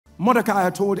Mordecai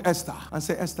told Esther and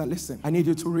said, Esther, listen, I need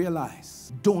you to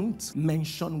realize, don't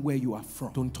mention where you are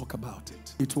from. Don't talk about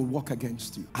it. It will work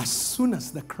against you. As soon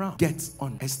as the crown gets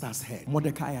on Esther's head,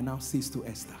 Mordecai now says to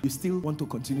Esther, you still want to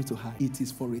continue to hide? It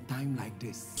is for a time like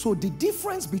this. So the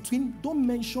difference between don't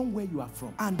mention where you are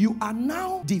from and you are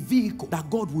now the vehicle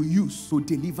that God will use to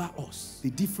deliver us,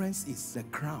 the difference is the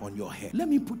crown on your head. Let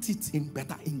me put it in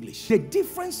better English. The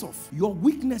difference of your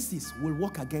weaknesses will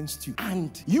work against you,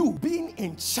 and you being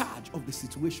in charge of the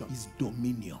situation is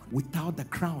dominion. Without the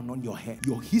crown on your head,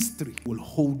 your history will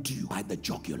hold you by the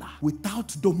jugular.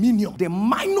 Without dominion, the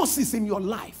minuses in your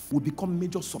life will become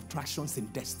major subtractions in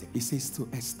destiny. He says to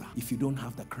Esther, if you don't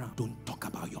have the crown, don't talk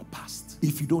about your past.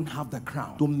 If you don't have the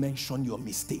crown, don't mention your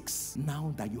mistakes.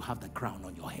 Now that you have the crown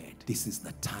on your head, this is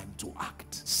the time to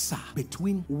act. Sir,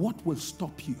 between what will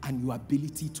stop you and your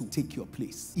ability to take your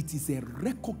place, it is a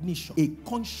recognition, a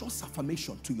conscious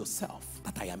affirmation to yourself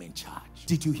that I am in charge.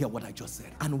 Did you hear what I just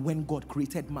said? And when God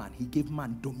created man, he gave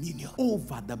man dominion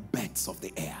over the birds of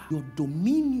the air. Your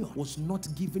dominion was not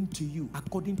given to you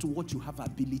according to what you have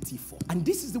ability for. And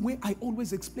this is the way I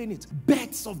always explain it.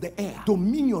 Birds of the air,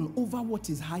 dominion over what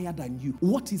is higher than you.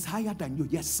 What is higher than you?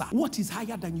 Yes, sir. What is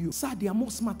higher than you? Sir, they are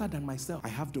more smarter than myself. I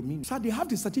have dominion. Sir, they have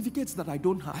the certificates that I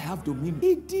don't have. I have dominion.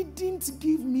 He didn't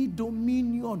give me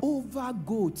dominion over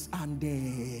goats and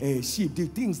sheep, the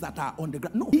things that are on the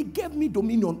ground. No, he gave me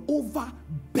dominion over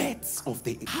birds of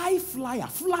the air. High flyer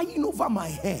flying over my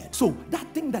head. So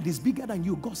that thing that is bigger than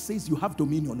you, God says you have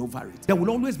dominion over it. There will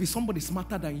always be somebody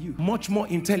smarter than you, much more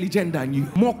intelligent than you,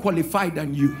 more qualified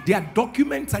than you. Their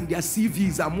documents and their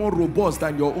CVs are more robust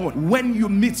than your own. When you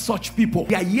meet such people,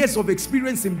 their years of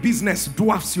experience in business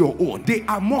dwarfs your own. They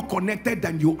are more connected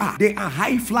than you are. They are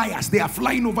high flyers. They are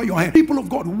flying over your head. People of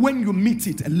God, when you meet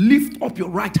it, lift up your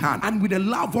right hand and with a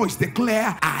loud voice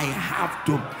declare, I have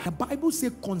dominion. The Bible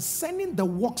says, concerning the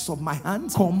works of my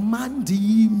hands, command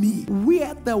ye me.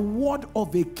 Where the word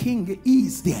of a king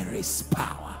is, there is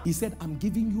power. He said, I'm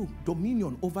giving you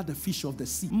dominion over the fish of the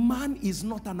sea. Man is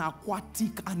not an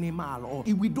aquatic animal, or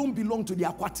we don't belong to the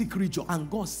aquatic region. And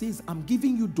God says, I'm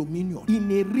giving you dominion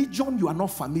in a region you are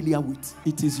not familiar with.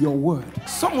 It is your word.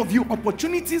 Some of you,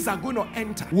 opportunities are going to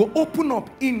enter, will open up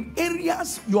in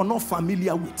areas you're not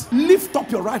familiar with. Lift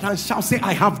up your right hand, shout, say,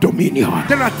 I have dominion.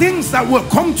 There are things that will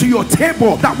come to your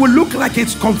table that will look like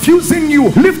it's confusing you.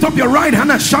 Lift up your right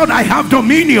hand and shout, I have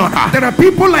dominion. There are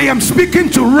people I am speaking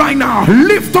to right now.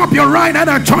 Lift up your right hand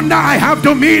and thunder, I have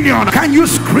dominion. Can you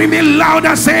scream it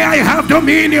louder? Say, I have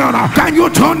dominion. Can you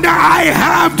thunder, I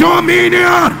have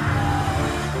dominion?